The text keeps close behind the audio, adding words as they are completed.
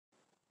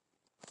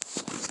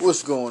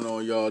What's going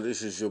on, y'all?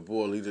 This is your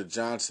boy, Leader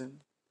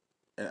Johnson,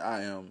 and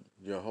I am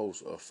your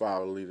host of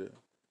Fire Leader.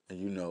 And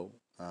you know,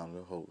 I'm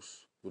the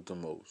host with the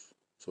most.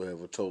 So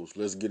have a toast.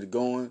 Let's get it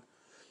going.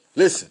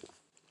 Listen.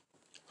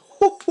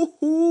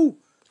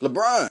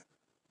 LeBron.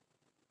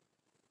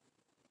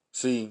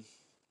 See,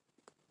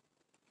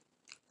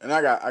 and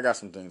I got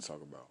some things to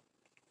talk about.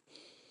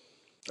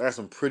 I got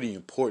some pretty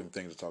important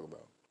things to talk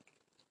about.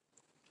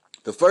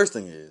 The first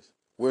thing is,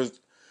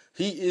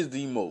 he is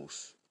the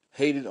most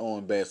hated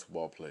on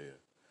basketball player.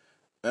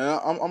 And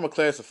I'm a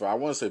classifier. I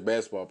want to say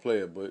basketball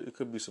player, but it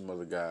could be some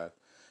other guy.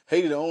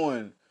 Hated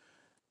on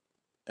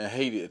and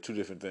hated are two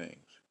different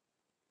things.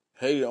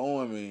 Hated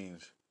on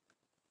means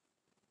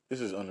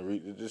this is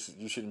unreal.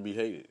 You shouldn't be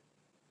hated.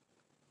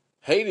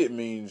 Hated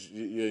means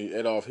you're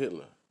Adolf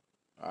Hitler.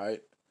 All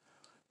right,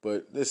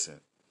 but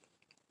listen,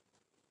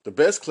 the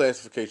best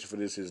classification for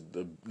this is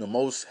the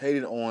most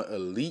hated on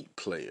elite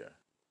player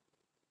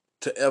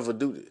to ever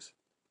do this.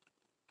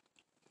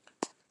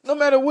 No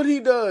matter what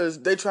he does,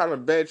 they try to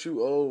bat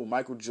you. Oh,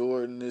 Michael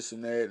Jordan, this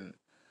and that. And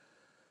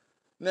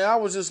now I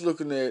was just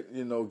looking at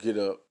Get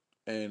Up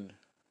and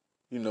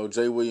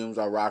Jay Williams.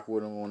 I rock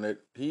with him on that.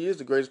 He is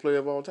the greatest player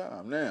of all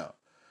time. Now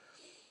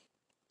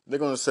they're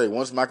gonna say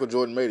once Michael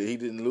Jordan made it, he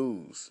didn't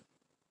lose.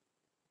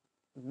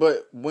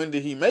 But when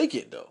did he make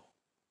it though?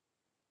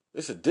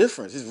 It's a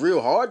difference. It's real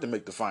hard to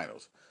make the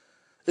finals.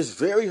 It's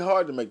very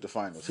hard to make the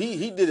finals.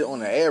 He did it on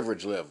the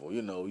average level.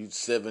 He's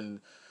seven.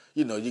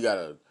 You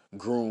gotta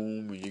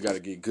groom and you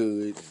gotta get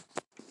good.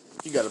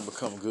 You gotta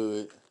become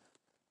good.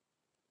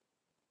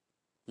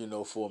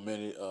 For a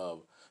minute.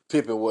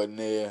 Pippen wasn't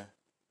there.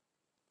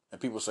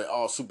 And people say,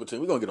 oh, super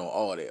team. We're going to get on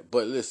all that.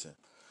 But listen.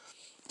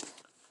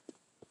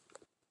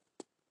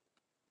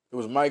 It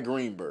was Mike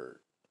Greenberg.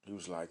 He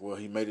was like, well,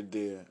 he made it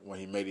there. When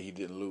he made it, he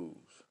didn't lose.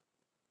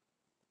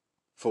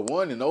 For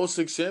one, in those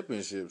 6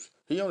 championships,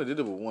 he only did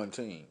it with one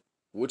team,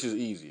 which is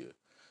easier.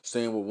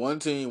 Staying with one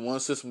team, one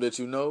system that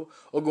you know,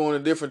 or going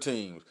to different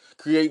teams.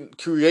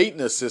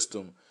 Creating a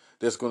system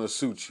that's going to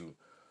suit you.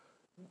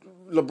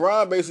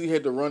 LeBron basically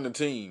had to run the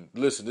team.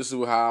 Listen, this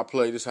is how I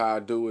play. This is how I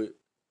do it.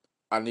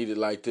 I need it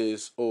like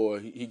this. Or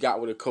he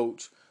got with a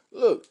coach.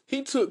 Look,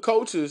 he took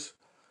coaches,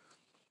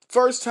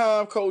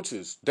 first-time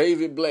coaches,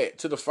 David Blatt,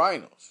 to the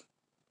finals.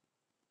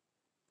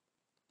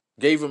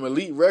 Gave him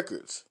elite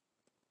records.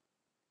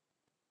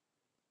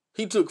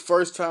 He took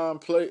first-time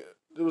play.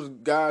 There was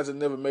guys that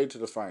never made it to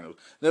the finals,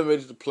 never made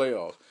it to the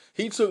playoffs.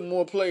 He took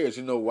more players.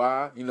 You know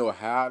why? You know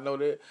how I know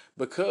that?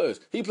 Because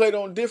he played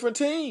on different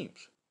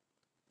teams.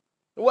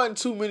 There wasn't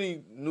too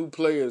many new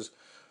players,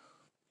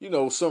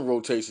 some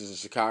rotations in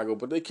Chicago,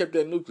 but they kept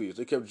that nucleus.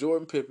 They kept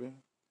Jordan Pippen.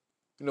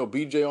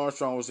 B.J.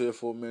 Armstrong was there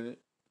for a minute.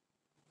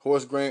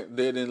 Horace Grant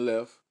dead and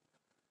left.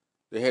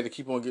 They had to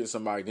keep on getting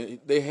somebody.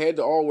 They had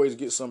to always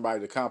get somebody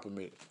to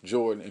complement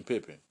Jordan and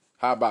Pippen.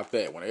 How about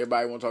that? When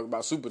everybody want to talk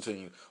about super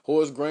teams,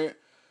 Horace Grant,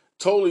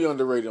 totally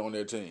underrated on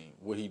their team,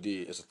 what he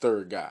did as a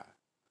third guy.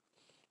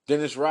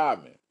 Dennis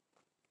Rodman.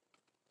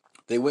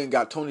 They went and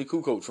got Tony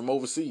Kukoc from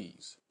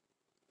overseas.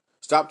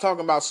 Stop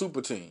talking about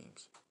super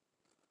teams.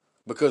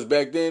 Because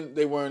back then,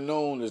 they weren't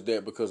known as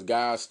that because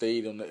guys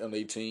stayed on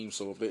their team.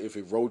 So if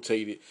it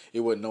rotated,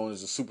 it wasn't known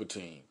as a super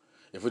team.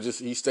 If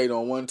he stayed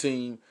on one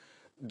team.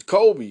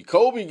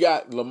 Kobe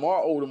got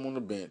Lamar Odom on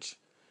the bench.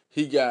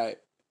 He got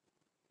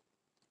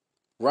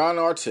Ron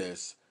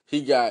Artest.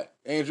 He got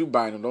Andrew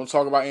Bynum. Don't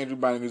talk about Andrew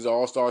Bynum. He's an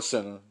all-star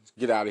center.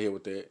 Get out of here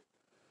with that.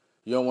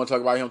 You don't want to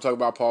talk about him. Talk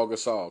about Paul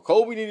Gasol.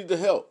 Kobe needed the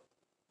help.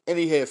 And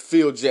he had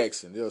Phil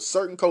Jackson. There are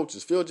certain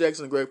coaches, Phil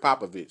Jackson and Greg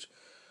Popovich.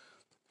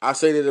 I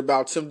say that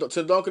about Tim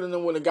Duncan and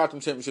them wouldn't have got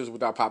them championships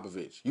without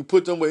Popovich. You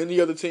put them with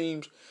any other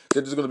teams,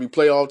 they're just going to be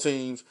playoff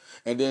teams,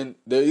 and then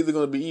they're either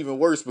going to be even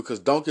worse because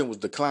Duncan was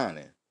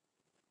declining.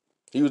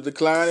 He was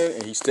declining,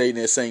 and he stayed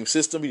in that same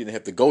system. He didn't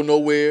have to go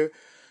nowhere.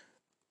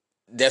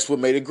 That's what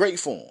made it great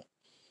for him.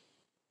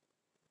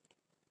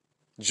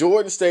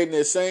 Jordan stayed in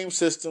that same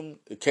system.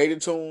 It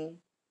catered to him.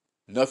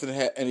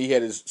 And he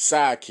had his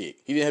sidekick.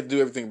 He didn't have to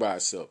do everything by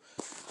himself.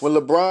 When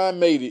LeBron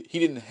made it,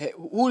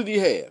 who did he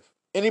have?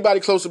 Anybody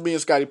close to being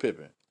Scottie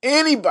Pippen?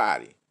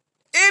 Anybody.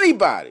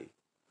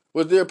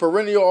 Was there a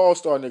perennial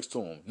all-star next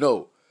to him?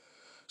 No.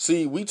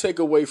 See, we take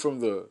away from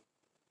the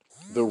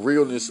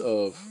realness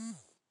of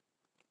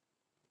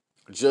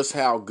just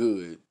how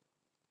good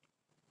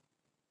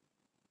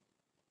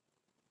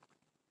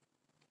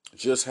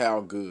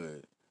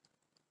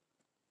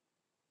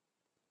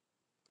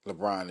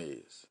LeBron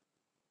is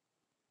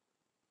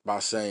by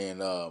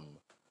saying,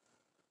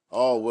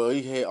 oh, well,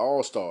 he had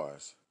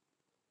all-stars.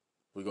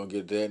 We're going to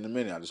get to that in a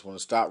minute. I just want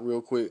to stop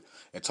real quick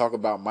and talk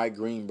about Mike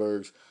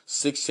Greenberg's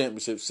 6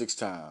 championships 6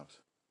 times.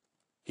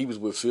 He was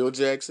with Phil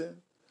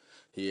Jackson.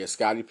 He had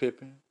Scottie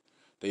Pippen.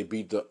 And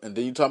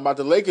then you talking about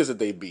the Lakers that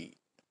they beat.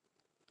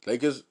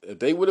 Lakers, if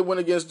they would have went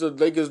against the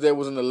Lakers that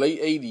was in the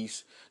late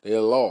 80s, they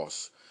had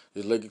lost.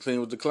 The Lakers team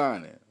was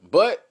declining.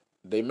 But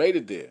they made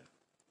it there.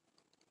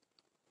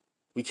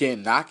 We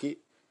can't knock it.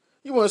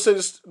 You want to say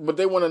this, but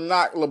they want to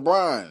knock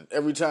LeBron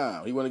every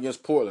time he went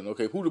against Portland.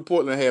 Okay, who did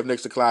Portland have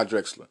next to Clyde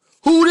Drexler?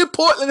 Who did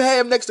Portland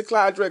have next to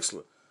Clyde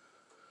Drexler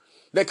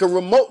that could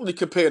remotely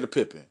compare to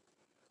Pippen?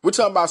 We're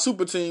talking about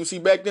super teams. See,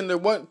 back then there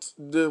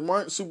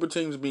weren't super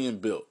teams being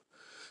built.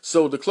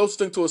 So the closest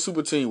thing to a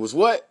super team was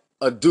what?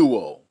 A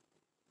duo.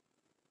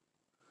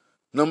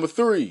 Number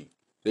 3,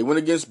 they went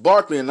against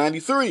Barkley in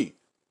 '93.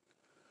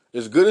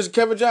 As good as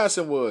Kevin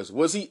Johnson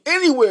was he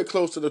anywhere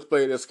close to the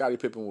player that Scottie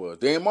Pippen was?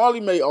 Dan Marley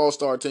made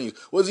all-star teams.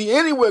 Was he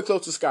anywhere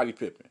close to Scottie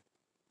Pippen?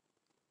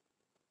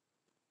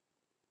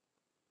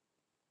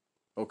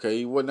 Okay,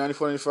 he was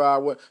 94,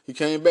 95. He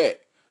came back.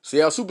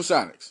 Seattle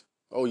Supersonics.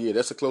 Oh, yeah,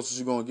 that's the closest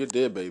you're going to get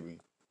there, baby.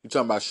 You're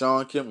talking about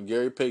Sean Kemp and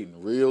Gary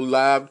Payton. Real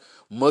live,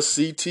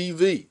 must-see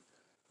TV.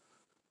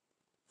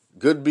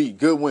 Good beat,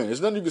 good win. There's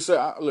nothing you can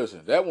say.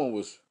 Listen, that one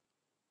was...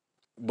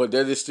 But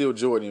that is still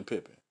Jordan and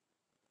Pippen.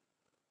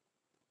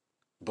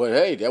 But,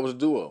 hey, that was a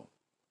duo.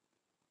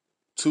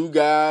 2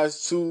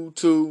 guys,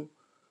 two.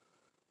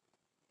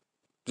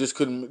 Just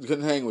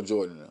couldn't hang with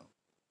Jordan now.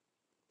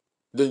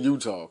 Then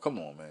Utah. Come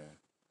on, man.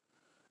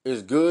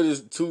 As good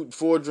as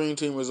 4 Dream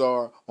Teamers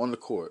are on the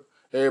court,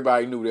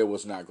 everybody knew that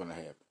was not going to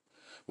happen.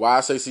 Why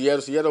I say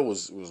Seattle? Seattle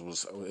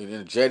was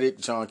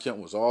energetic. Sean Kemp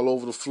was all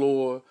over the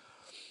floor,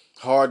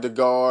 hard to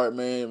guard,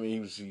 man. I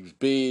mean, he was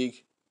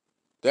big.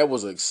 That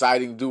was an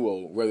exciting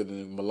duo rather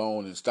than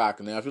Malone and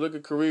Stockton. Now, if you look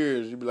at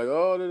careers, you'd be like,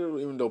 oh,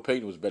 even though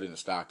Peyton was better than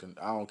Stockton,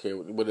 I don't care,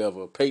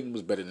 whatever. Peyton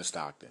was better than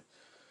Stockton.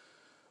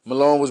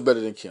 Malone was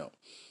better than Kemp.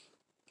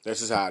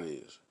 That's just how it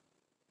is.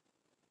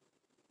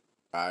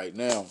 All right,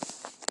 now,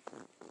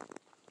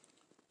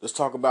 let's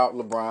talk about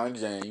LeBron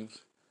James.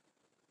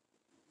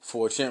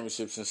 4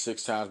 championships and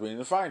 6 times being in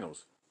the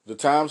finals. The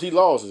times he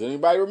lost. Does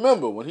anybody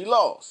remember when he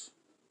lost?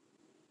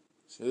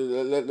 So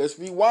let's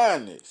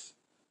rewind this.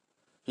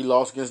 He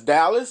lost against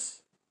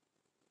Dallas.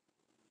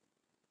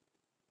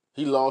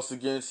 He lost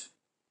against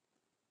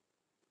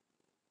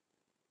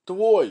the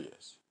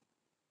Warriors.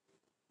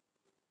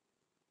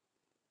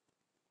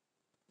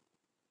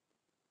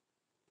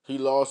 He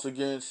lost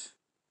against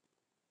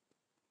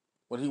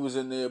when he was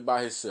in there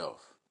by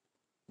himself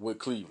with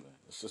Cleveland.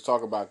 Let's just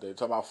talk about that.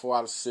 Talk about 4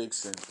 out of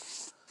 6 and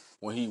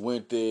when he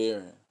went there.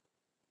 And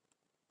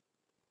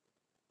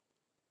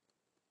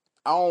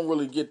I don't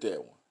really get that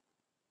one.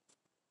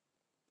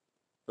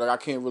 Like, I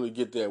can't really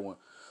get that one.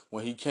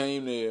 When he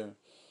came there,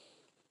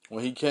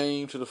 when he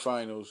came to the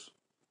finals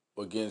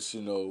against,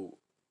 an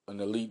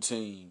elite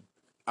team,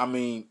 I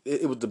mean,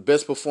 it was the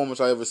best performance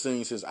I ever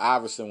seen since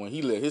Iverson when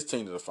he led his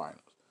team to the finals.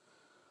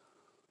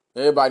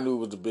 Everybody knew it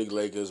was the big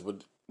Lakers,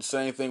 but the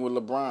same thing with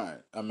LeBron.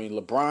 I mean,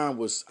 LeBron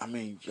was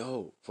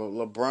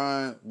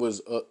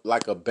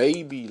like a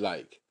baby,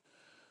 like,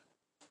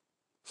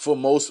 for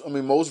most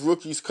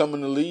rookies come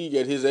in the league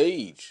at his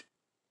age.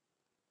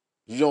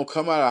 You don't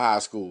come out of high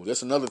school.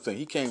 That's another thing.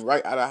 He came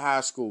right out of high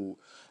school,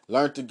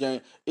 learned the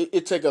game.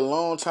 It take a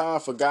long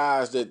time for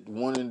guys that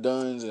one and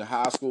dones and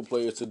high school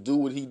players to do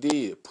what he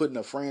did, putting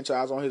a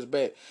franchise on his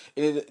back.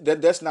 And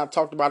that's not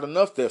talked about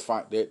enough.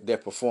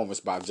 That performance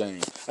by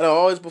James. Out of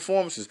all his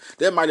performances,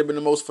 that might have been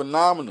the most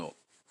phenomenal.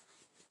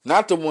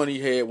 Not the one he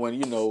had when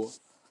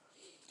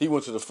he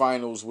went to the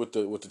finals with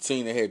the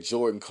team that had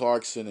Jordan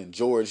Clarkson and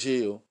George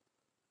Hill,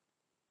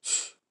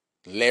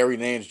 Larry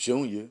Nance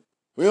Jr.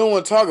 We don't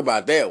want to talk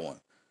about that one.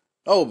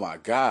 Oh my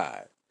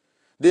God.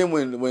 Then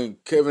when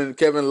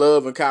Kevin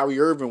Love and Kyrie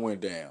Irving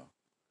went down,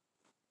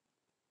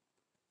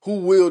 who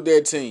willed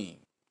that team?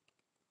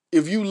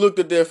 If you looked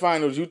at their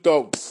finals, you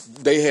thought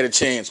they had a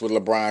chance with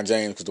LeBron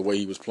James because the way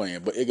he was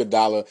playing. But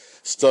Iguodala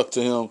stuck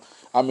to him.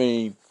 I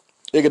mean,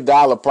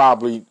 Iguodala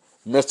probably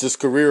messed his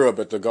career up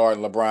at the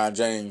Garden, LeBron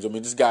James. I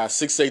mean, this guy,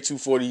 6'8",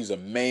 240, he's a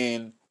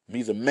man.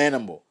 He's a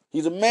manimal.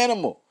 He's a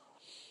manimal.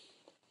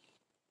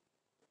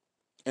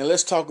 And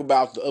let's talk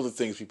about the other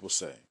things people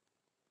say.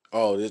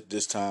 Oh,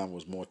 this time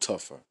was more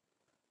tougher.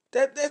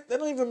 That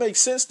don't even make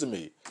sense to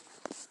me.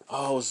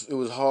 Oh, it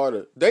was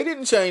harder. They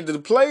didn't change. The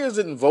players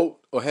didn't vote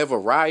or have a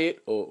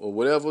riot or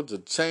whatever to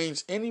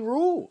change any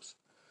rules.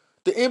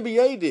 The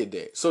NBA did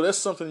that. So that's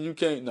something you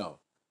can't know.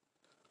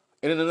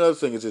 And then another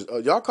thing is this.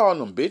 Y'all calling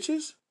them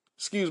bitches?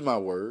 Excuse my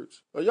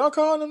words. Are y'all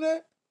calling them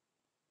that?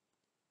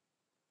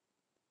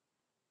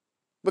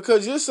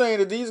 Because you're saying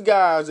that these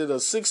guys that are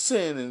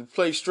 6'10" and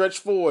play stretch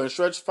 4 and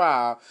stretch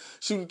 5,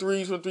 shooting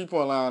threes from the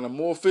 3-point line, are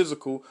more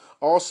physical,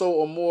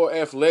 also are more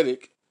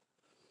athletic.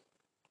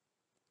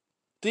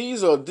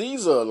 These are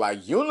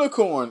like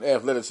unicorn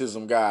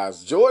athleticism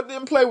guys. Jordan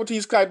didn't play with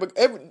these type of...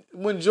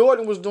 When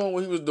Jordan was doing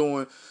what he was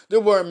doing,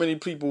 there weren't many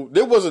people...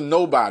 There wasn't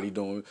nobody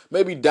doing it.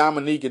 Maybe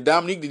Dominique, and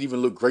Dominique didn't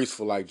even look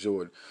graceful like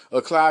Jordan.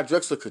 Clyde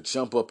Drexler could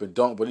jump up and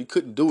dunk, but he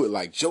couldn't do it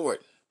like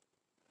Jordan.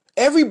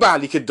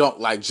 Everybody could dunk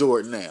like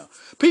Jordan now.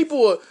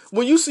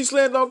 When you see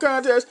slam dunk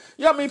contests,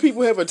 y'all many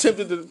people have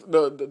attempted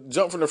to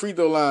jump from the free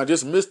throw line,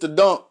 just missed the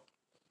dunk,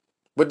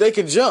 but they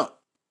can jump.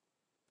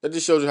 That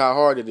just shows you how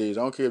hard it is.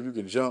 I don't care if you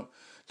can jump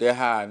that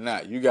high or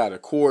not. You got to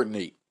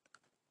coordinate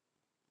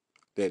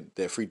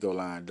that free throw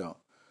line dunk.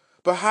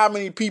 But how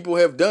many people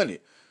have done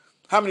it?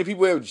 How many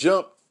people have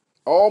jumped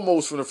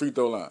almost from the free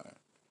throw line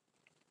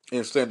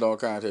in stand-on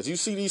contests. You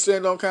see these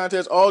stand-on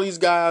contests, all these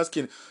guys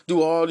can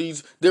do all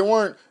these. There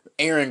weren't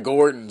Aaron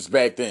Gordons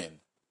back then.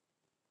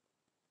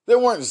 There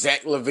weren't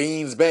Zach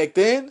LaVines back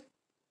then.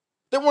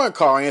 There weren't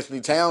Karl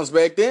Anthony Towns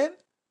back then.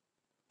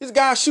 These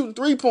guys shooting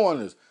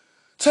three-pointers,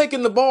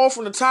 taking the ball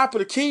from the top of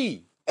the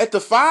key at the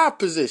 5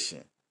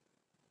 position.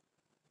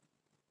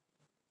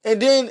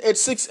 And then at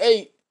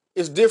 6'8",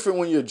 it's different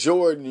when you're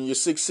Jordan and you're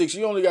 6'6".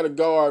 You only got a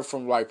guard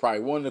from like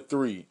probably 1 to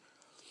 3.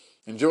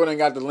 And Jordan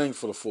got the length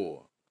for the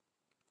 4.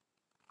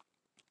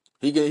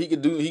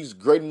 He's a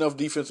great enough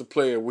defensive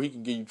player where he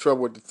can give you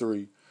trouble at the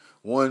 3,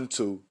 1,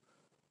 2.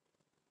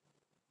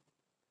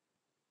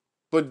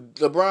 But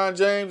LeBron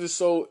James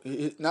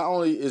is not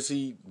only is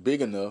he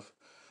big enough,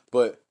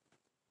 but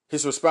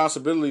his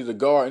responsibility to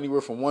guard anywhere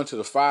from 1 to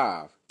the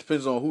 5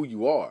 depends on who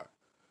you are.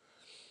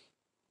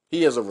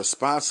 He has a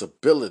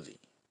responsibility.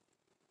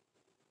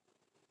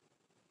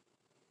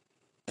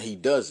 And he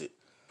does it.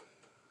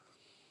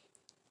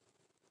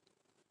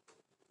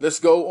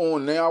 Let's go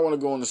on now. I want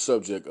to go on the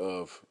subject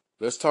of,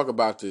 let's talk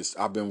about this.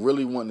 I've been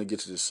really wanting to get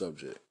to this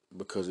subject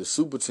because the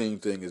super team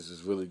thing is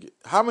just really good.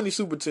 How many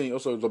super teams?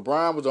 Also,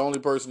 LeBron was the only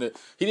person that,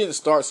 he didn't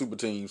start super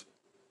teams.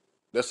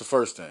 That's the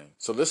first thing.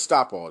 So let's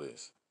stop all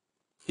this.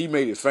 He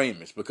made it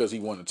famous because he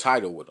won a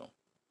title with them.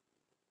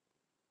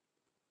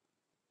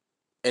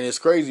 And it's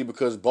crazy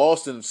because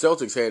Boston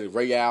Celtics had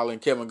Ray Allen,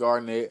 Kevin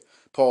Garnett,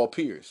 Paul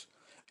Pierce.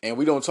 And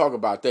we don't talk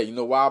about that. You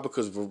know why?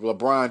 Because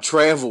LeBron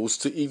travels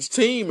to each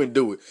team and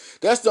do it.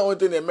 That's the only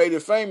thing that made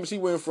it famous. He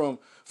went from,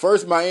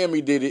 first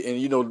Miami did it, and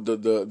you know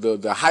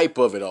the hype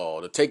of it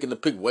all, the taking the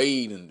pick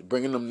Wade and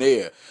bringing them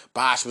there.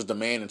 Bosh was the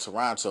man in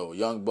Toronto.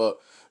 Young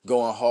Buck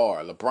going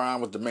hard. LeBron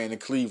was the man in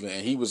Cleveland,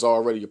 and he was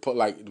already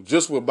like,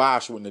 just with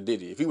Bosh wouldn't have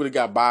did it. If he would have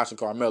got Bosh and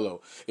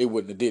Carmelo, it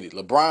wouldn't have did it.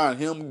 LeBron,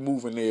 him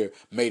moving there,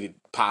 made it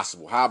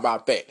possible. How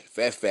about that?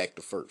 That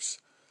factor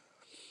first.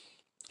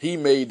 He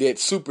made that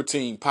super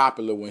team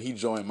popular when he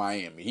joined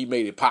Miami. He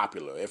made it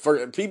popular. At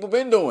first, people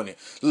been doing it.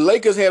 The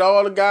Lakers had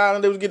all the guys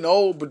and they was getting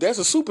old, but that's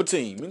a super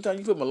team. Anytime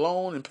you put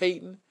Malone and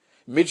Peyton,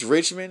 Mitch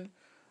Richmond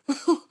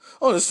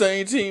on the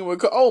same team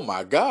with, oh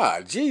my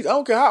God, geez, I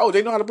don't care how old,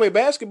 they know how to play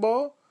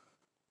basketball.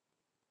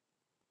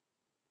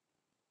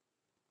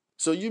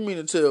 So you mean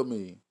to tell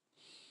me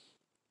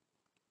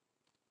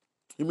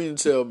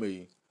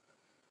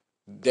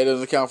that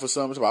doesn't count for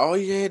something? Oh,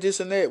 he had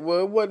this and that. Well,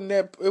 it wasn't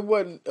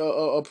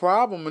a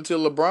problem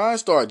until LeBron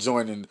started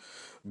joining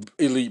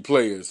elite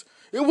players.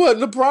 It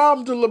wasn't a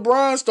problem till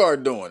LeBron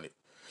started doing it.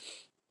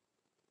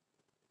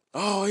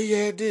 Oh, he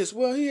had this.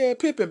 Well, he had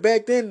Pippen.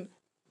 Back then,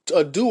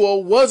 a duo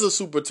was a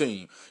super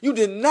team. You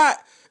did not.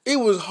 It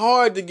was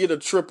hard to get a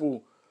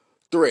triple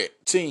threat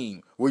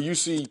team where you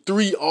see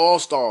 3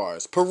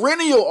 all-stars,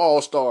 perennial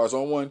all-stars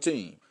on one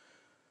team.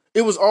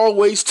 It was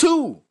always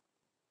 2.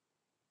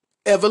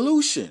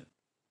 Evolution.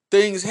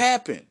 Things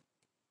happen.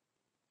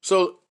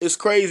 So it's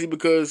crazy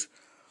because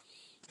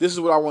this is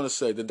what I want to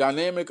say. The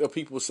dynamic of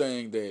people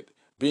saying that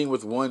being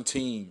with one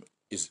team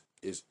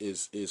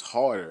is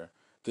harder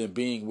than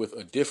being with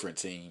a different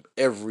team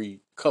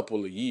every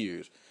couple of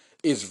years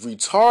is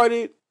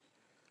retarded.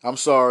 I'm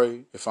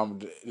sorry if I'm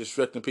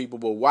disrespecting people,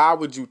 but why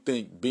would you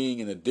think being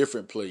in a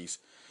different place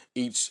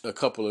a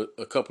couple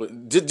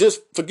of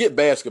just forget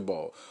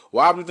basketball.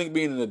 Why would you think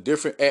being in a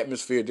different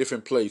atmosphere,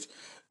 different place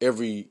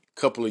every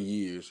couple of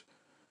years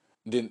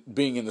than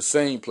being in the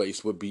same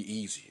place would be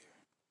easier?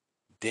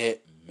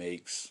 That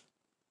makes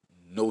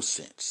no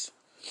sense.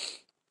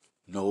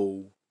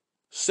 No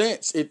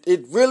sense.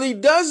 It really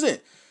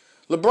doesn't.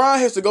 LeBron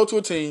has to go to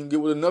a team,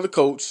 get with another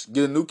coach,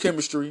 get a new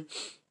chemistry.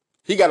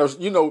 He got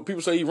to,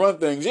 people say he run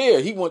things. Yeah,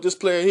 he want this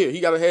player here. He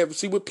got to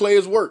see what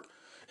players work.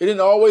 It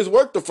didn't always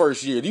work the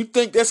first year. Do you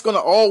think that's going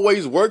to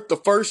always work the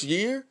first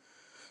year?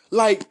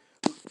 Like,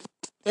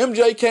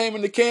 MJ came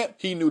into camp.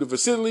 He knew the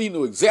facility. He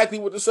knew exactly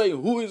what to say,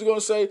 who he was going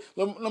to say.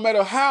 No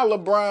matter how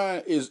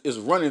LeBron is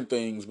running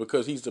things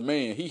because he's the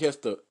man, he has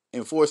to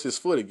enforce his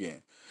foot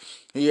again.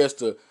 He has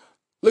to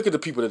look at the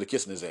people that are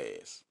kissing his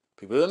ass.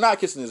 People that are not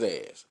kissing his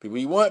ass. People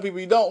he want, people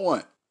he don't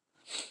want.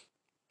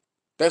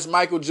 That's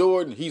Michael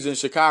Jordan. He's in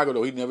Chicago,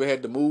 though. He never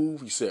had to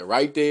move. He sat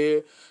right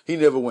there. He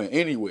never went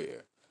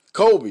anywhere.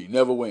 Kobe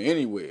never went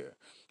anywhere.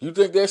 You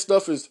think that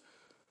stuff is...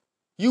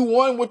 You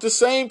won with the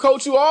same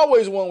coach you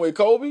always won with,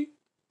 Kobe.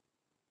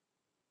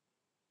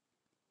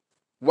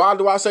 Why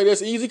do I say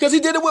that's easy? Because he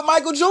did it with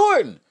Michael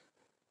Jordan.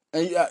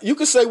 And you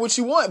can say what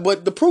you want,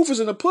 but the proof is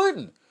in the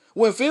pudding.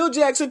 When Phil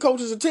Jackson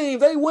coaches a team,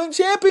 they win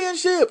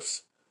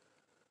championships.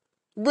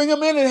 Bring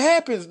him in, it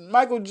happens.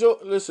 Michael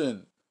Jordan,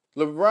 listen,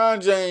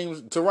 LeBron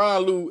James,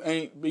 Tyronn Lue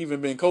ain't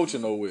even been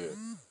coaching nowhere.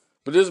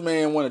 But this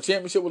man won a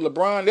championship with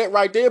LeBron. That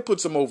right there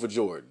puts him over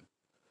Jordan.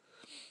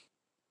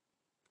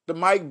 The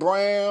Mike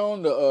Brown,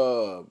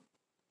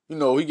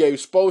 he gave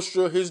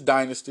Spoelstra his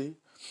dynasty.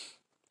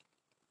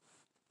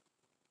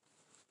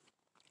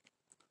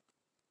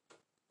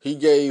 He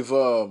gave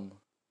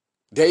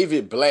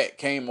David Black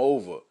came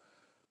over.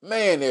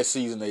 Man, that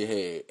season they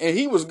had. And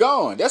he was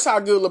gone. That's how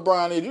good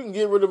LeBron is. You can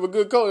get rid of a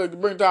good coach. You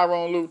can bring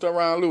Tyronn Lue.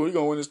 He's going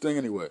to win this thing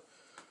anyway.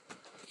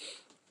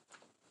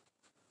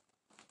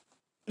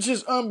 It's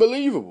just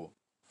unbelievable.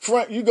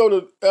 Frank, you go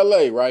to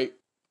L.A., right?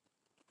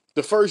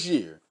 The first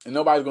year. And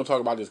nobody's going to talk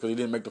about this because he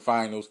didn't make the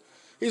finals.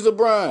 He's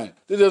LeBron.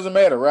 It doesn't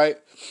matter, right?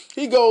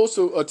 He goes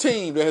to a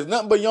team that has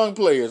nothing but young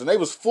players. And they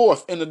was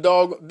fourth in the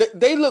dog.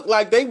 They looked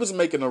like they was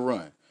making a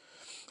run.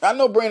 I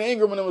know Brandon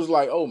Ingram and it was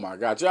like, oh my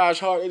God,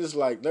 Josh Hart, it is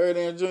like Larry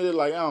Dan Jr.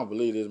 Like, I don't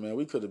believe this, man.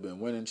 We could have been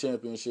winning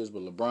championships,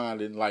 but LeBron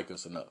didn't like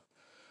us enough.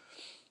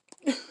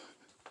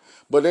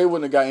 But they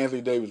wouldn't have got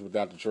Anthony Davis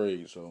without the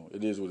trade, so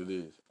it is what it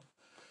is.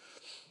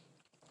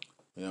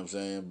 You know what I'm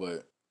saying?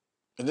 But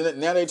and then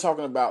now they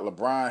talking about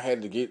LeBron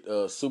had to get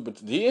a super.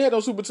 He ain't had no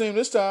super team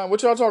this time.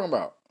 What y'all talking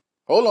about?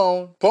 Hold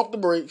on, pump the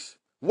brakes.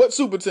 What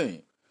super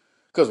team?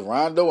 Because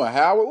Rondo and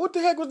Howard, what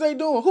the heck was they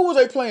doing? Who was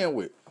they playing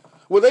with?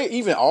 Were they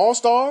even all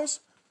stars?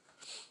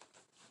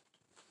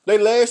 They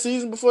last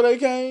season before they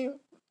came,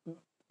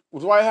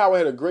 Dwight Howard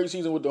had a great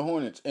season with the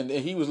Hornets, and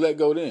he was let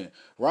go then.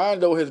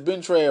 Rondo has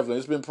been traveling.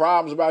 There's been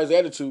problems about his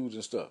attitudes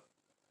and stuff.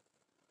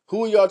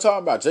 Who are y'all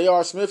talking about?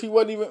 J.R. Smith? He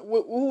wasn't even.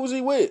 Who was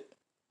he with?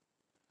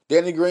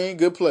 Danny Green,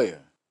 good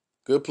player.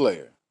 Good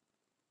player.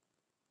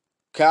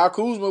 Kyle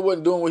Kuzma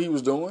wasn't doing what he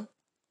was doing.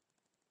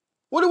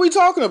 What are we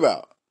talking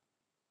about?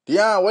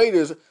 Deion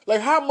Waiters,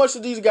 like how much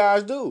did these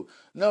guys do?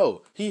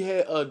 No, he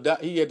had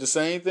the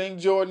same thing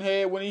Jordan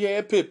had when he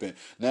had Pippen.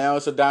 Now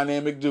it's a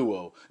dynamic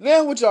duo.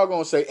 Now what y'all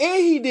gonna say?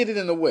 And he did it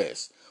in the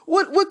West.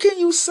 What can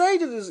you say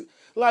to this?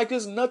 Like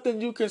there's nothing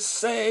you can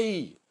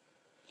say.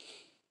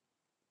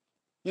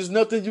 There's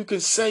nothing you can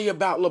say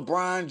about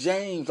LeBron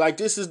James. Like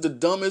this is the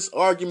dumbest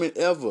argument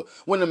ever.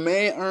 When a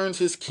man earns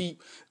his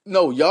keep,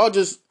 no, y'all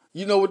just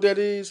you know what that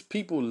is?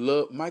 People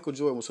love Michael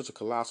Jordan was such a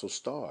colossal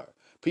star.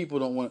 People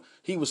don't want.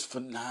 He was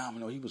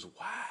phenomenal. He was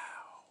wow.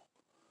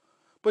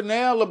 But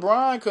now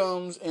LeBron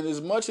comes, and as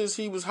much as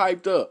he was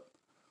hyped up,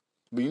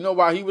 but you know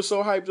why he was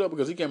so hyped up?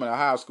 Because he came out of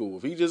high school.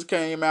 If he just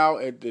came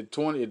out at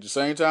the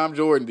same time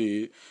Jordan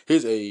did,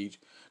 his age,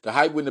 the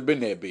hype wouldn't have been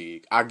that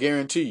big. I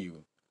guarantee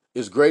you.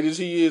 As great as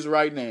he is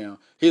right now,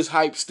 his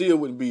hype still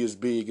wouldn't be as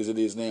big as it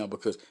is now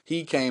because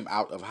he came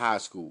out of high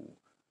school.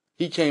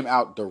 He came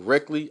out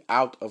directly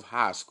out of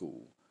high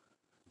school.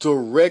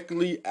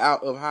 Directly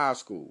out of high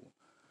school.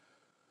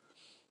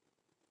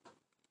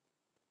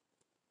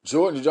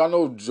 Jordan, did y'all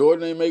know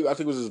Jordan didn't make it? I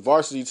think it was his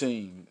varsity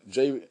team.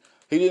 He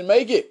didn't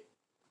make it.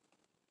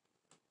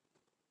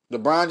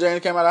 LeBron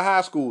James came out of high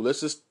school.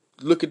 Let's just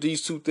look at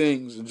these two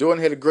things.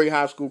 Jordan had a great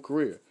high school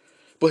career.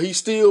 But he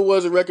still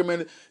wasn't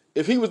recommended.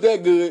 If he was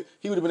that good,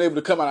 he would have been able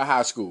to come out of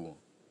high school.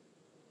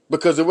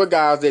 Because there were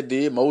guys that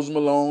did. Moses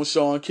Malone,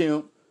 Sean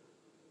Kemp.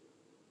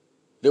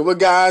 There were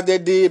guys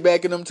that did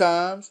back in them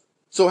times.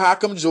 So how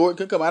come Jordan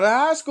can come out of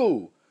high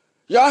school?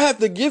 Y'all have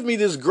to give me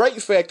this great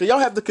factor. Y'all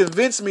have to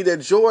convince me that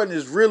Jordan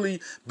is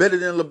really better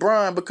than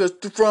LeBron because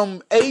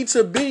from A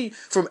to B,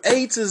 from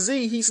A to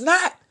Z, he's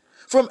not.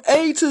 From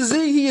A to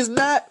Z, he is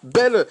not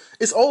better.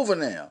 It's over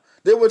now.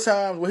 There were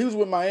times when he was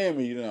with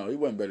Miami, he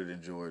wasn't better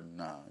than Jordan.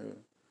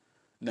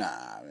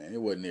 Nah, man, it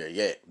wasn't there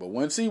yet. But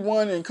once he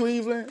won in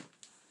Cleveland,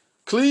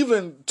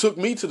 Cleveland took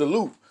me to the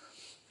loop.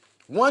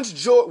 Once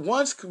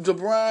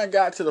LeBron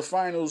got to the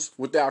finals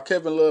without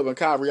Kevin Love and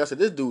Kyrie, I said,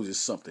 this dude is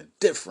something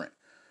different.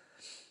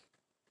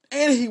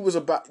 And he was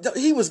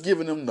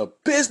giving them the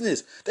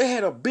business. They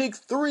had a big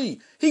three.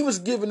 He was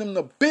giving them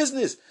the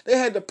business. They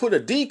had to put a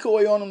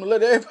decoy on him to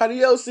let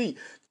everybody else see.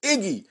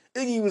 Iggy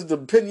was the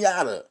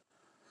pinata.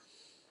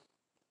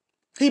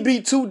 He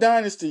beat two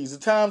dynasties.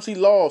 The times he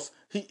lost,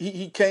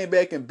 he came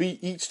back and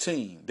beat each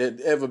team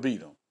that ever beat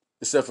him,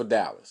 except for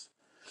Dallas.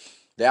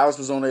 Dallas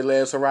was on their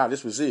last hurrah.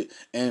 This was it.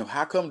 And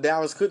how come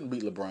Dallas couldn't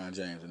beat LeBron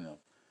James and them?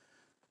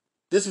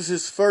 This was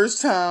his first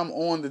time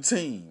on the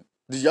team.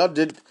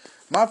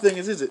 My thing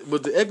is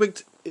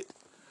but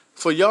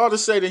for y'all to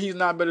say that he's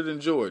not better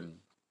than Jordan,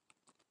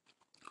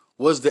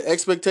 was the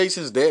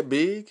expectations that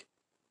big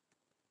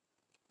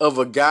of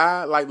a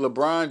guy like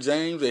LeBron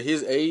James at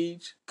his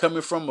age,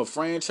 coming from a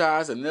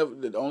franchise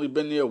that only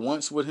been there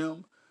once with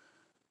him?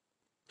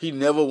 He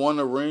never won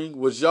a ring.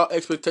 Was y'all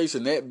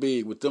expectation that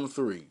big with them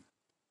three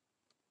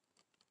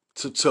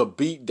to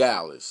beat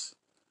Dallas?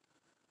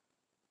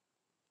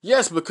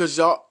 Yes, because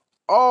y'all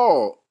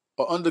all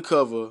are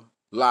undercover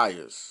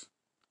liars.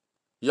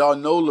 Y'all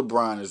know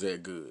LeBron is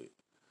that good.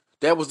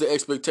 That was the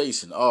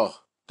expectation. Oh,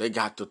 they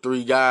got the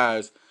three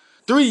guys.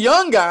 Three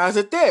young guys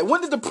at that. When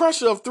did the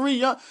pressure of three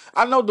young...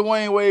 I know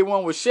Dwayne Wade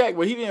won with Shaq,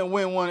 but he didn't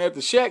win one after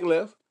Shaq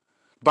left.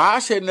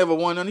 Bosh had never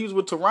won none. He was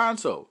with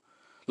Toronto.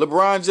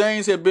 LeBron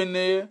James had been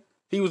there.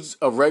 He was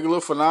a regular,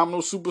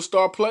 phenomenal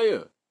superstar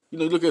player. You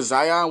look at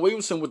Zion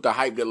Williamson with the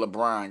hype that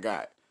LeBron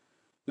got.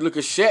 You look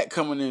at Shaq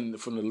coming in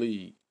from the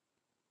league.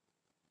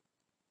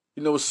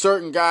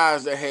 Certain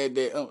guys that had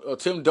that.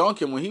 Tim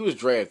Duncan, when he was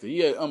drafted, he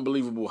had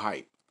unbelievable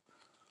hype.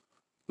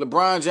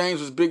 LeBron James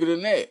was bigger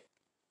than that.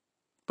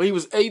 But he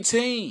was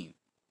 18.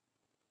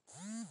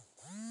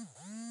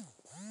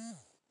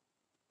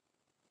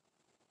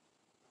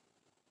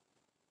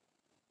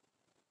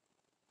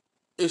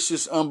 it's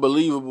just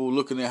unbelievable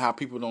looking at how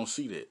people don't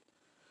see that.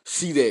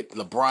 See that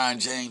LeBron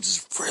James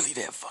is really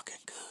that fucking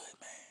good,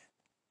 man.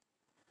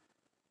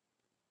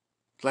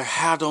 Like,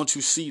 how don't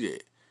you see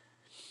that?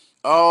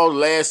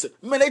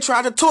 Man, they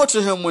tried to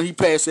torture him when he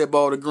passed that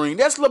ball to Green.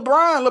 That's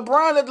LeBron.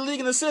 LeBron led the league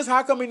in assists.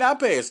 How come he not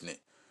passing it?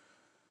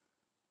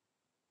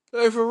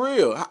 Hey, for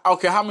real.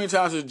 Okay, how many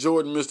times has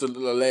Jordan missed the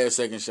last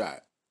second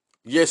shot?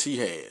 Yes, he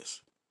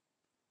has.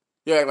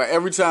 Yeah, like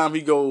every time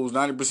he goes,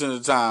 90%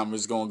 of the time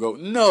it's gonna go.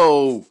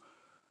 No.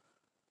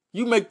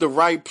 You make the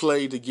right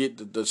play to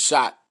get the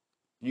shot.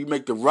 You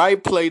make the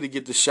right play to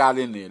get the shot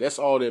in there. That's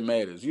all that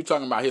matters. You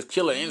talking about his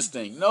killer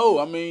instinct. No,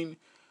 I mean,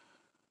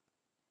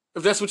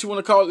 if that's what you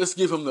want to call it, let's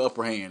give him the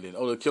upper hand then.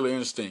 Oh, the killer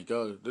instinct.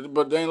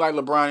 But they ain't like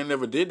LeBron, he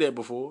never did that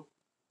before.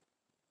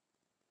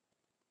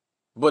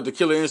 But the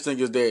killer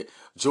instinct is that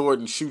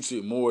Jordan shoots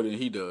it more than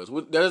he does.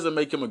 That doesn't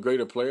make him a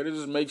greater player. That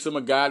just makes him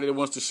a guy that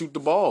wants to shoot the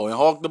ball and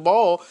hawk the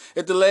ball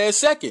at the last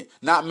second,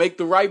 not make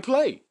the right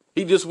play.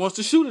 He just wants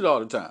to shoot it all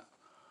the time.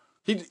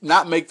 He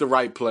not make the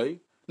right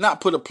play,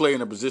 not put a player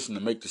in a position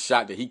to make the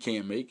shot that he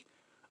can't make.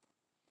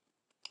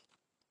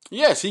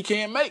 Yes, he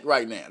can't make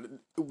right now.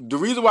 The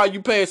reason why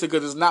you pass it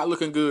because it's not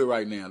looking good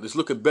right now. It's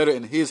looking better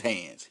in his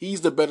hands. He's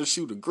the better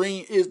shooter.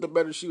 Green is the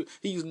better shooter.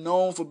 He's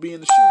known for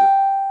being the shooter.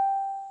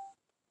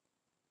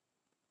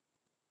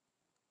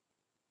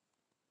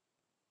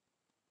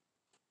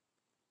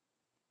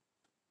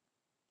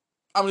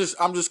 I'm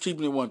just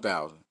keeping it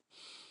 1,000.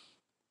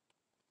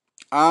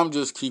 I'm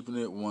just keeping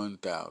it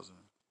 1,000.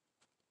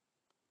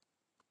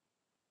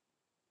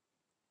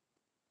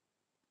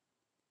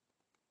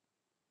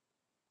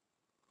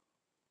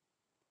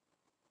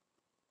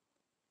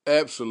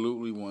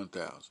 Absolutely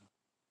 1,000.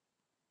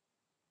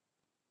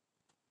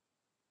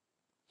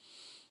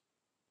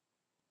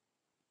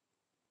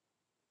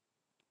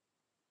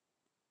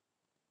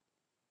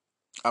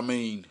 I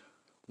mean,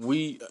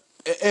 the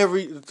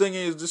thing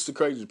is, this is the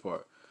crazy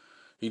part.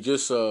 He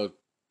just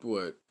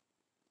what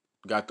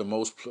got the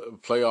most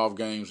playoff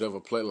games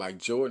ever played. Like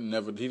Jordan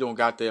never, he don't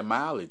got that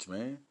mileage,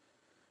 man.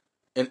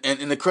 And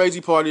the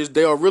crazy part is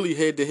they are really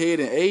head to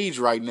head in age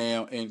right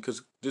now, and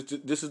because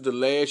this is the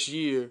last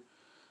year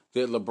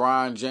that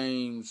LeBron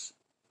James,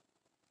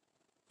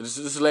 this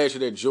is the last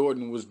year that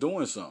Jordan was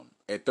doing something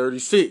at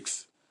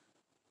 36,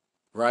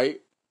 right?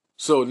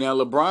 So now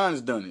LeBron's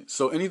done it.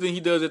 So anything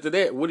he does after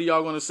that, what are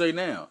y'all gonna say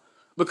now?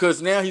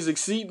 Because now he's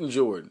exceeding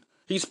Jordan.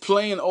 He's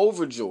playing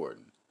over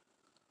Jordan.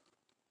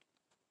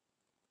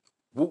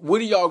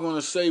 What are y'all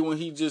gonna say when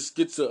he just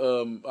gets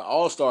an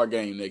All-Star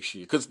game next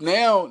year? Because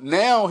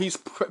now he's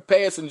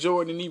passing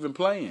Jordan and even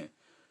playing.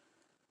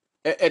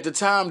 At the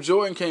time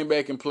Jordan came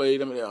back and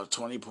played, I mean,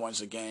 20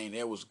 points a game,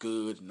 that was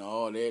good and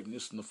all that and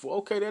this and the four.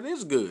 Okay, that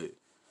is good,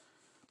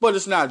 but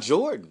it's not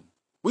Jordan.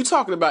 We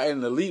talking about at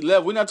an elite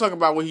level. We're not talking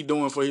about what he's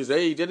doing for his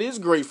age. That is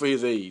great for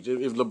his age.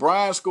 If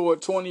LeBron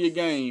scored 20 a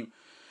game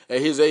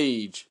at his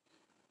age,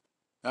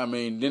 I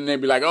mean, then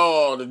they'd be like,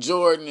 oh, the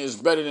Jordan is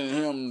better than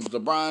him.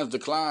 LeBron's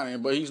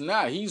declining. But he's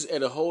not. He's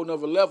at a whole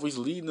nother level. He's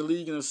leading the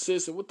league in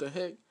assists. What the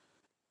heck?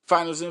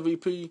 Finals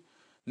MVP.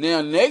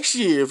 Now, next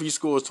year, if he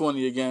scores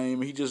 20 a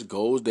game, he just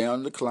goes down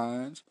and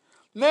declines.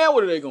 Now,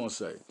 what are they going to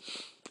say?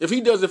 If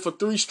he does it for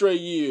 3 straight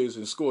years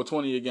and score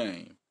 20 a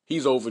game,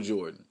 he's over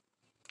Jordan.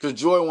 Because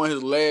Jordan won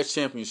his last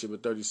championship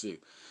at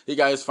 36. He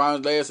got his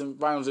finals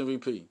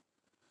MVP.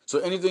 So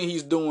anything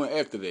he's doing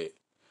after that.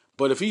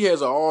 But if he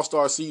has an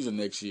all-star season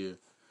next year,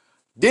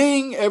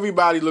 ding,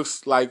 everybody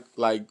looks like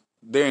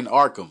they're in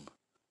Arkham.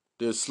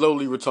 They're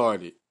slowly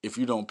retarded if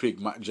you don't pick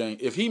James.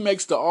 If he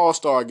makes the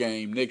All-Star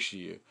game next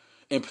year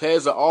and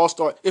has an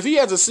All-Star, if he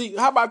has a season,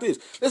 how about this?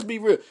 Let's be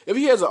real. If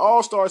he has an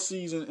All-Star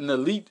season, an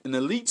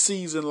elite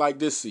season like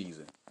this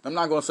season, I'm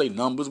not going to say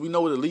numbers. We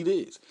know what elite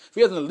is. If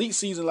he has an elite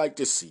season like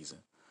this season,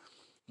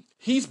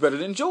 he's better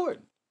than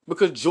Jordan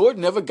because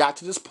Jordan never got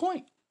to this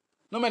point.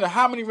 No matter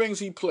how many rings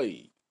he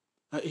played,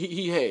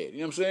 he had. You know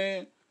what I'm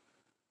saying?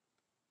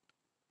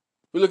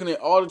 We're looking at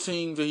all the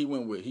teams that he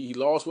went with. He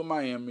lost with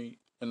Miami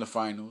in the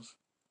finals.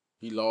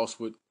 He lost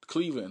with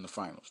Cleveland in the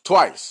finals.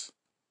 Twice.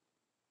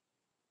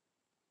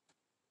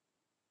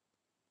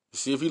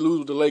 See if he loses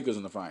with the Lakers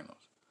in the finals.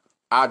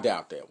 I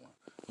doubt that one.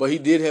 But he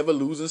did have a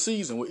losing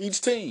season with each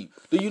team.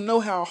 Do you know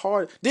how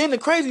hard? Then the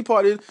crazy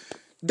part is,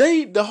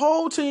 the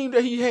whole team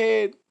that he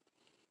had,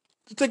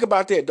 think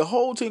about that. The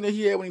whole team that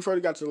he had when he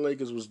first got to the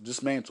Lakers was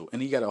dismantled.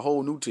 And he got a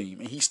whole new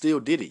team. And he still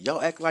did it.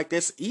 Y'all act like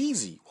that's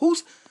easy.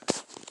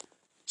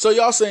 So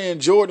y'all saying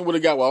Jordan would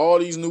have got with all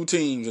these new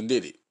teams and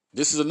did it.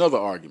 This is another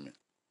argument.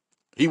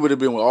 He would have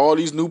been with all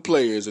these new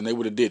players and they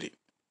would have did it.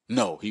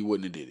 No, he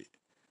wouldn't have did it.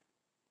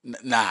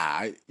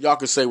 Nah, y'all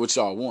can say what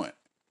y'all want.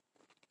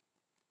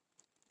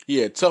 He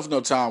had tough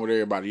no time with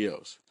everybody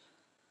else.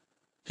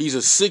 He's a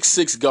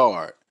 6'6"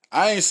 guard.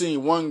 I ain't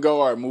seen one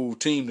guard move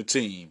team to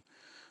team.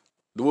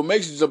 What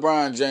makes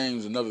LeBron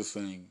James another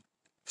thing,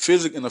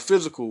 in a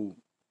physical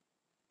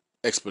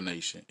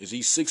explanation, is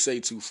he's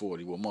 6'8",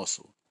 240 with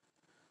muscle.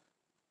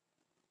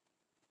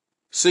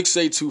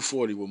 6'8",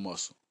 240 with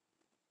muscle.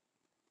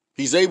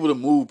 He's able to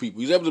move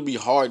people. He's able to be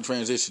hard in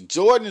transition.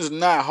 Jordan is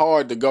not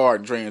hard to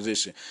guard in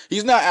transition.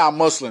 He's not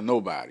out-muscling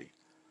nobody.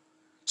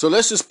 So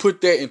let's just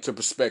put that into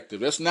perspective.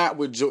 That's not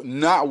with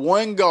not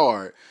one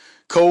guard.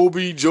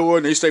 Kobe,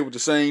 Jordan, they stay with the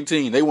same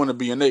team. They want to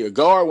be in there. A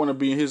guard want to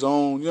be in his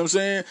own. You know what I'm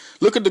saying?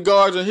 Look at the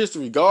guards in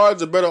history.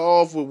 Guards are better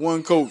off with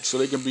one coach so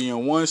they can be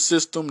in one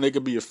system. They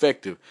can be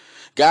effective.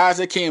 Guys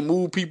that can't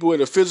move people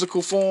in a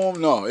physical form,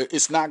 no,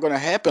 it's not going to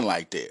happen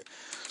like that.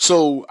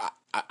 So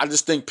I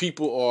just think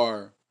people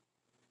are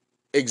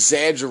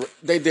exaggerate.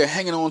 They're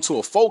hanging on to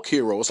a folk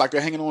hero. It's like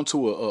they're hanging on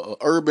to a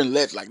urban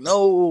legend. Like,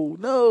 no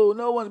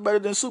one's better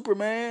than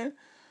Superman.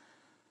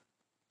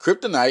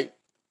 Kryptonite,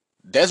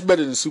 that's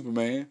better than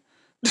Superman.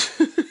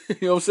 You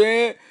know what I'm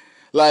saying?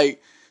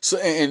 Like, so,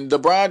 and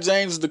LeBron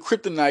James is the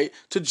kryptonite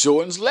to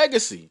Jordan's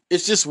legacy.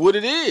 It's just what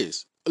it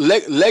is.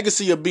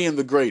 Legacy of being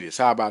the greatest.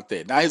 How about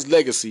that? Not his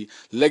legacy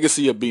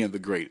of being the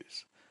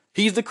greatest.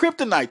 He's the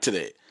kryptonite to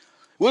that.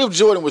 What if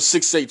Jordan was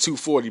 6'8",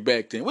 240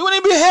 back then? We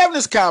wouldn't even be having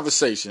this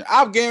conversation.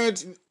 I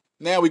guarantee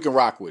now we can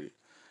rock with it.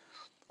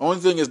 Only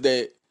thing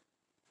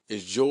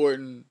is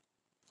Jordan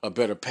a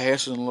better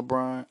passer than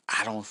LeBron?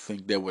 I don't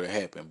think that would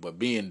have happened. But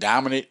being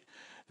dominant,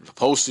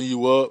 posting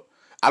you up,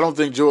 I don't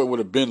think Jordan would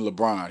have been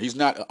LeBron. He's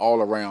not an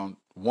all-around,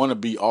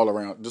 wannabe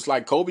all-around. Just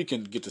like Kobe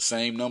can get the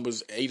same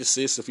numbers, 8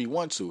 assists if he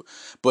wants to.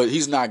 But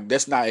he's not.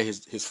 That's not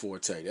his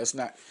forte. That's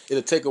not.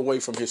 It'll take away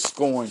from his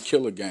scoring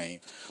killer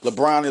game.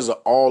 LeBron is an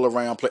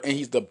all-around player, and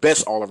he's the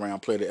best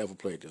all-around player that ever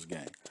played this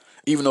game.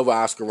 Even over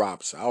Oscar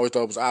Robertson. I always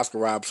thought it was Oscar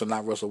Robertson,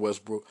 not Russell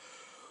Westbrook.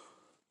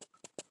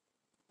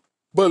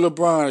 But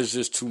LeBron is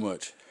just too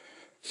much.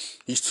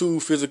 He's too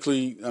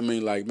physically,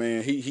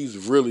 man, he's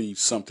really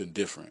something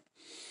different.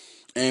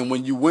 And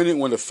when you win it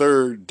with a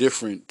third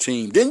different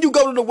team, then you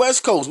go to the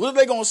West Coast. What are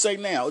they going to say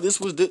now?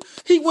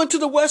 He went to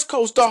the West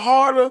Coast. The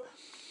harder,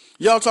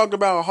 y'all talked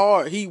about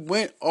hard, he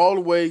went all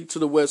the way to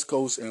the West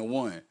Coast and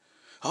won.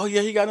 Oh,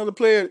 yeah, he got another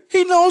player.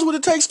 He knows what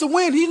it takes to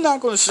win. He's not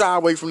going to shy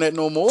away from that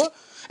no more.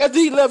 After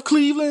he left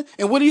Cleveland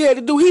and what he had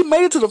to do, he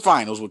made it to the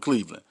finals with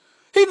Cleveland.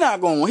 He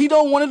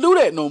don't want to do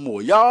that no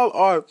more. Y'all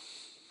are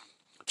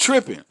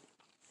tripping.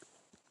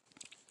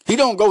 He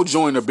don't go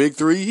join the big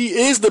three. He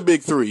is the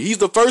big three. He's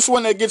the first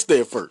one that gets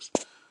there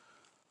first.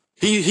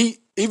 He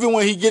even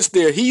when he gets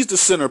there, he's the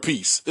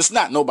centerpiece. It's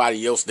not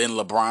nobody else than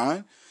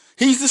LeBron.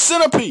 He's the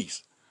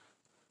centerpiece.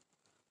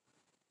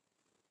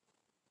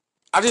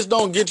 I just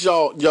don't get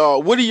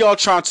y'all. What are y'all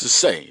trying to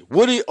say?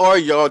 What are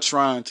y'all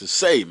trying to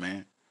say,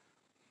 man?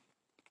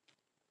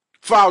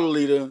 Follow the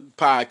Leader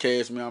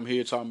podcast, man. I'm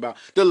here talking about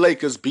the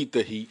Lakers beat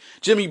the Heat.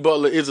 Jimmy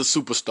Butler is a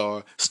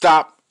superstar.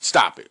 Stop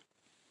it.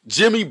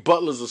 Jimmy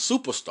Butler's a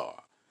superstar.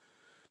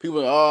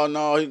 People are, oh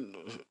no.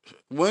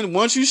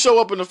 Once you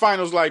show up in the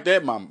finals like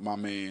that, my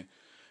man,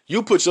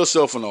 you put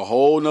yourself on a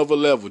whole nother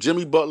level.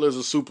 Jimmy Butler is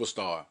a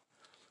superstar.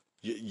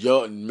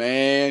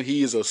 Man,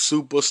 he is a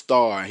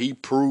superstar. He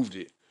proved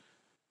it.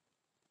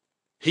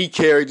 He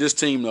carried this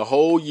team the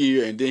whole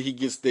year, and then he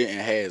gets there and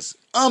has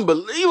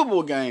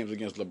unbelievable games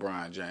against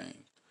LeBron James.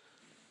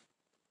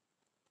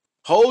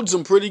 Holds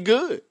him pretty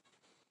good.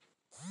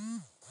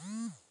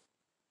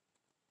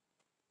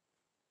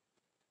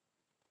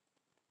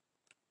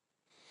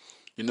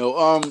 You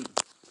know,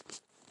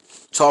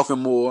 talking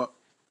more,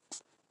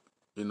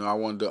 I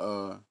wanted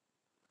to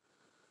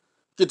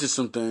get to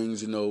some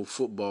things.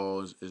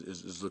 Football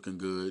is looking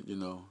good.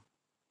 The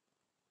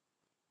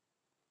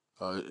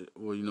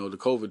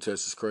COVID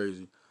test is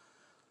crazy.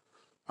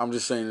 I'm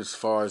just saying, as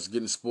far as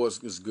getting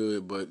sports is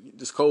good, but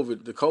the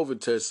COVID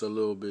test is a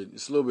little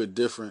bit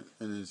different,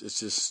 and it's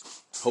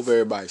just hope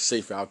everybody's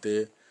safe out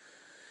there,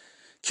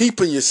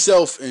 keeping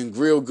yourself in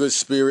real good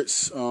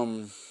spirits.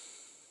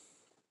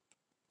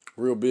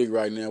 Real big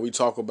right now. We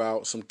talk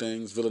about some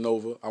things.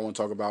 Villanova. I want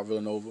to talk about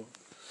Villanova.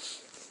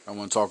 I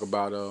want to talk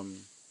about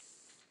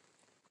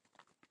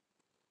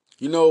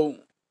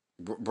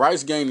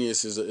Bryce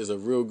Gainius is a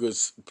real good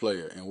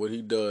player, and what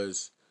he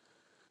does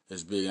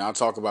is big. And I'll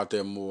talk about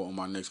that more on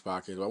my next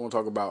podcast. But I want to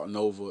talk about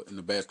Nova in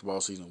the basketball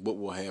season. What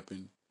will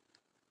happen?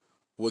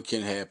 What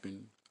can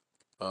happen?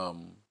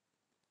 And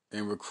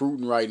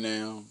recruiting right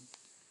now.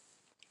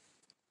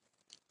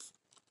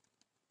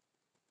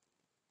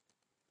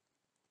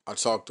 I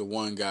talked to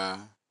one guy,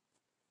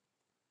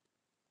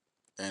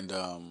 and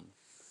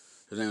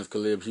his name is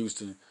Caleb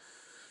Houston.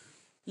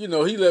 He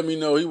let me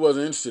know he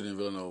wasn't interested in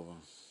Villanova.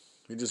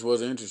 He just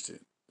wasn't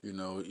interested.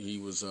 He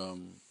was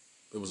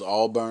it was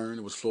Auburn,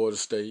 it was Florida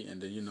State,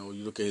 and then you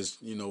look at his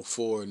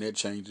four and that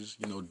changes.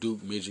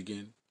 Duke,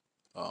 Michigan,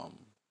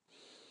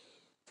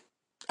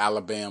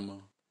 Alabama.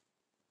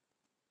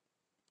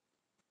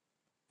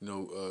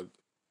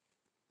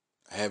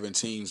 Having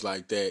teams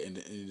like that,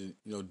 and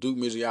Duke,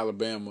 Michigan,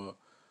 Alabama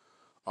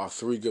are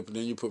three good. But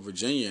then you put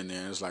Virginia in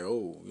there, and it's like,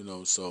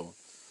 so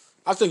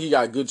I think he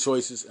got good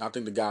choices. I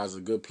think the guy's a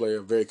good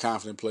player, very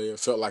confident player.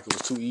 Felt like it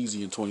was too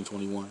easy in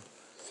 2021.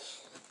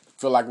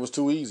 Felt like it was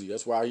too easy.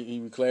 That's why he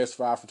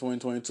reclassified for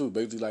 2022.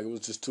 Basically, like it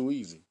was just too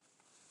easy.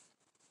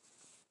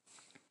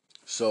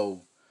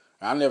 So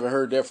I never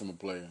heard that from a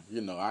player.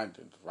 I did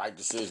the right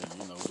decision.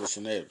 This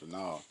and that. But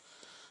no,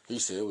 he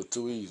said it was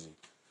too easy.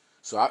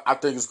 So I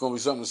think it's going to be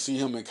something to see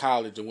him in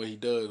college and what he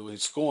does with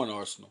his scoring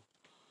arsenal.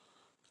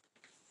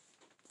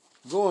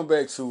 Going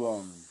back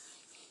to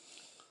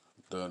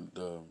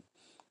the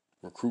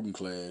recruiting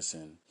class,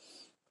 and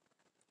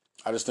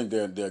I just think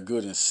they're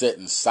good and set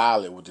and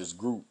solid with this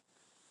group.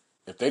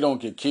 If they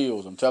don't get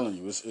kills, I'm telling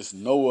you, it's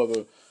no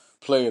other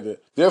player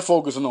that they're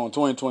focusing on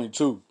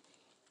 2022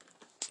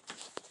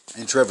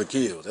 and Trevor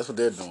Kills. That's what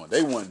they're doing.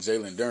 They want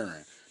Jalen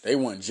Duren. They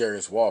want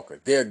Jarris Walker.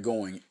 They're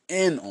going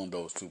in on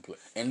those two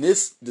players. And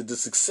the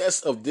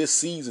success of this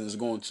season is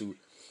going to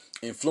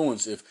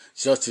influence if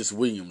Justice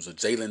Williams or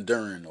Jalen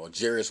Duren or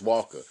Jarris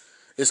Walker.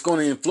 It's going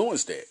to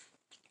influence that.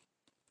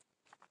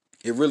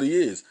 It really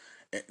is.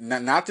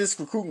 Not this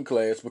recruiting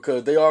class,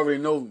 because they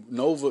already know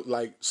Nova.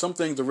 Like, some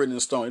things are written in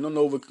stone. They know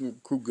Nova can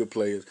recruit good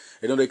players.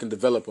 They know they can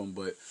develop them,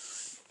 but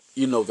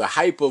the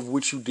hype of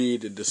what you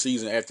did the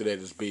season after that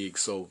is big.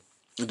 So,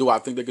 do I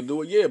think they can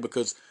do it? Yeah,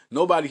 because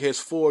nobody has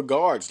four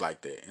guards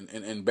like that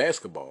in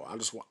basketball. I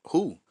just want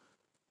who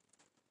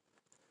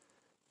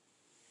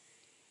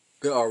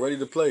they're all ready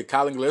to play.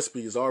 Colin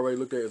Gillespie is already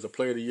looked at as a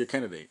Player of the Year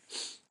candidate.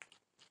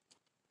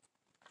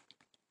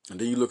 And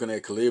then you're looking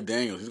at Caleb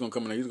Daniels. He's gonna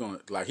come in.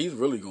 He's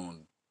really gonna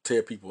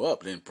tear people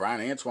up. Then Brian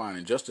Antoine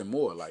and Justin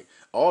Moore. Like,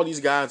 all these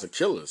guys are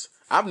killers.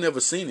 I've never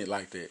seen it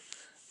like that.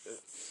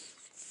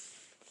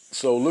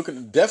 So,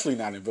 looking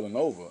definitely not in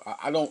Villanova.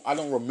 I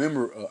don't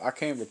remember. I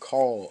can't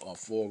recall a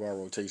 4-guard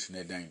rotation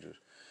that dangerous.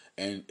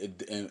 And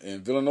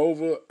in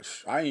Villanova,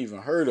 I ain't even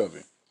heard of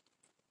it.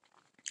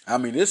 I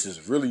mean, this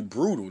is really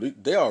brutal.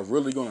 They are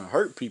really gonna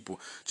hurt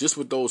people just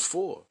with those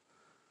four.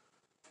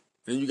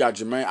 Then you got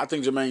Jermaine. I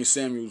think Jermaine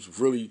Samuels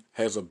really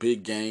has a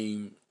big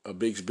game,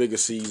 bigger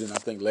season. I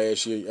think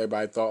last year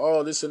everybody thought,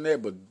 oh, this and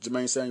that, but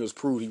Jermaine Samuels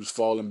proved he was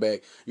falling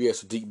back. You had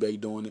Sadiq Bey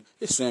doing it.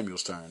 It's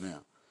Samuels' turn now.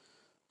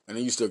 And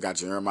then you still got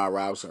Jeremiah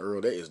Robinson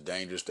Earl. That is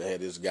dangerous to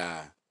have this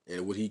guy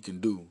and what he can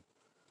do.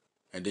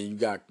 And then you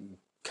got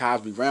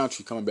Cosby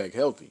Roundtree coming back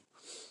healthy.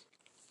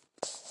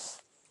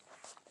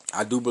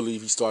 I do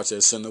believe he starts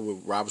at center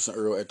with Robinson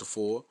Earl at the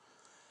 4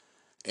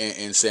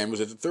 and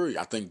Samuels at the 3.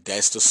 I think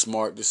that's the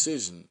smart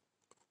decision.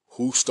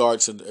 Who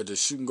starts at the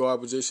shooting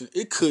guard position?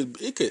 It could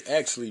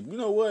actually, you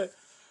know what?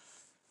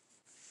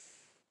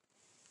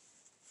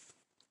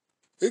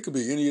 It could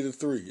be any of the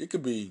 3. It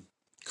could be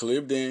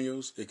Caleb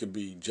Daniels. It could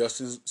be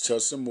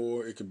Justin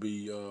Moore. It could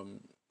be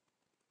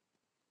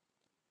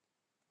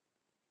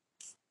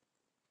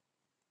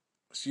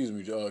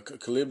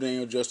Caleb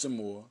Daniels, Justin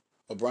Moore,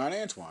 or Brian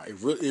Antoine.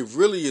 It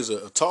really is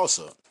a toss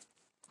up.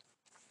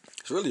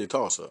 It's really a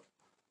toss up.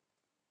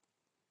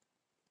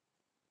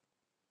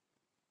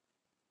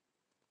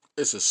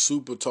 It's a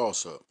super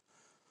toss up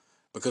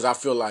because I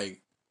feel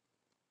like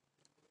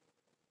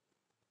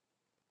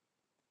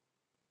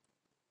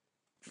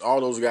all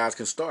those guys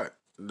can start.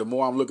 The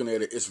more I'm looking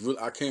at it,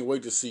 I can't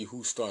wait to see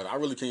who started. I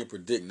really can't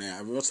predict now.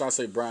 I mean, once I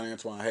say Brian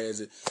Antoine has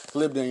it,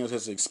 Clip Daniels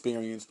has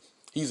experience.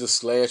 He's a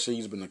slasher.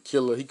 He's been a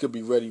killer. He could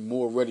be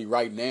more ready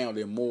right now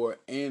than Moore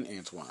and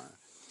Antoine.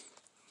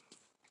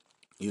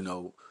 You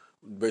know,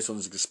 based on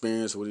his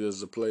experience, what he is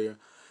as a player.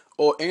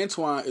 Or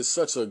Antoine is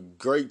such a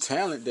great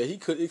talent that he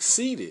could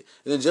exceed it.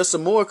 And then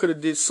Justin Moore could have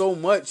did so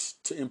much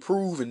to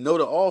improve and know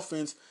the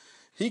offense.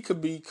 Jay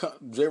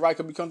Wright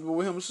could be comfortable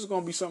with him. This is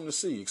going to be something to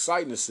see,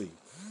 exciting to see.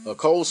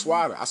 Cole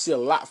Swider, I see a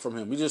lot from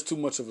him. He's just too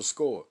much of a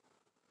scorer.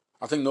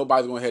 I think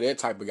nobody's going to have that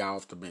type of guy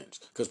off the bench.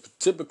 Because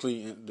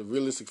typically, in the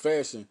realistic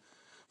fashion,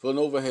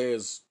 Villanova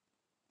has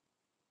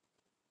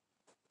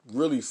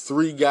really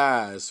 3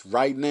 guys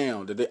right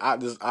now that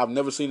I've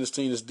never seen this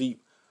team this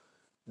deep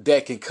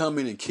that can come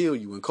in and kill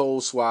you. And Cole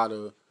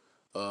Swider,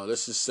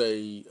 let's just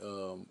say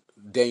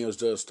Daniels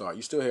does start.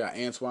 You still have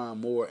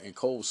Antoine Moore and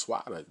Cole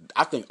Swider.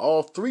 I think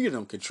all 3 of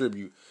them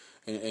contribute,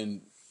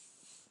 and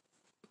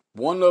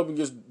one of them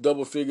gets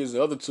double figures,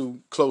 the other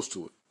 2 close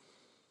to it.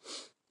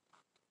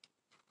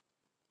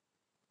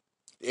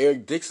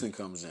 Eric Dixon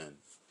comes in.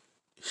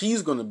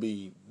 You're going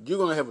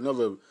to have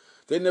another.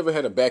 They never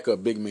had a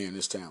backup big man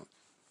this talent.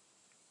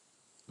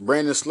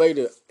 Brandon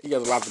Slater, he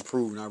has a lot to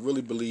prove, and I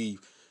really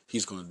believe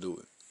he's going to do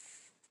it.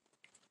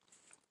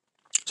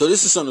 So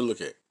this is something to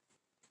look at.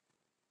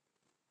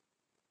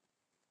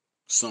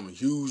 Something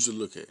huge to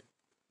look at.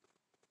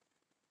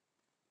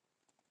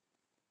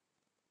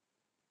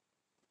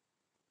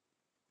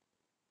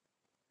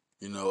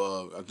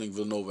 I think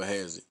Villanova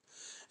has it,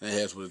 and it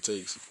has what it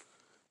takes.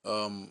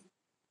 Um,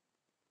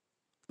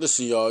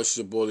 Listen, y'all, it's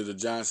your boy Little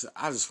Johnson.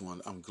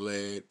 I'm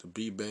glad to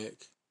be back.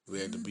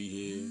 Glad to be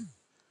here.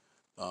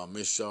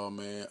 Miss y'all,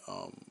 man.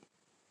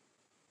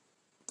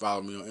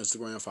 Follow me on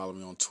Instagram. Follow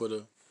me on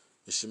Twitter.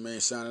 It's your man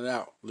signing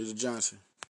out, Little Johnson.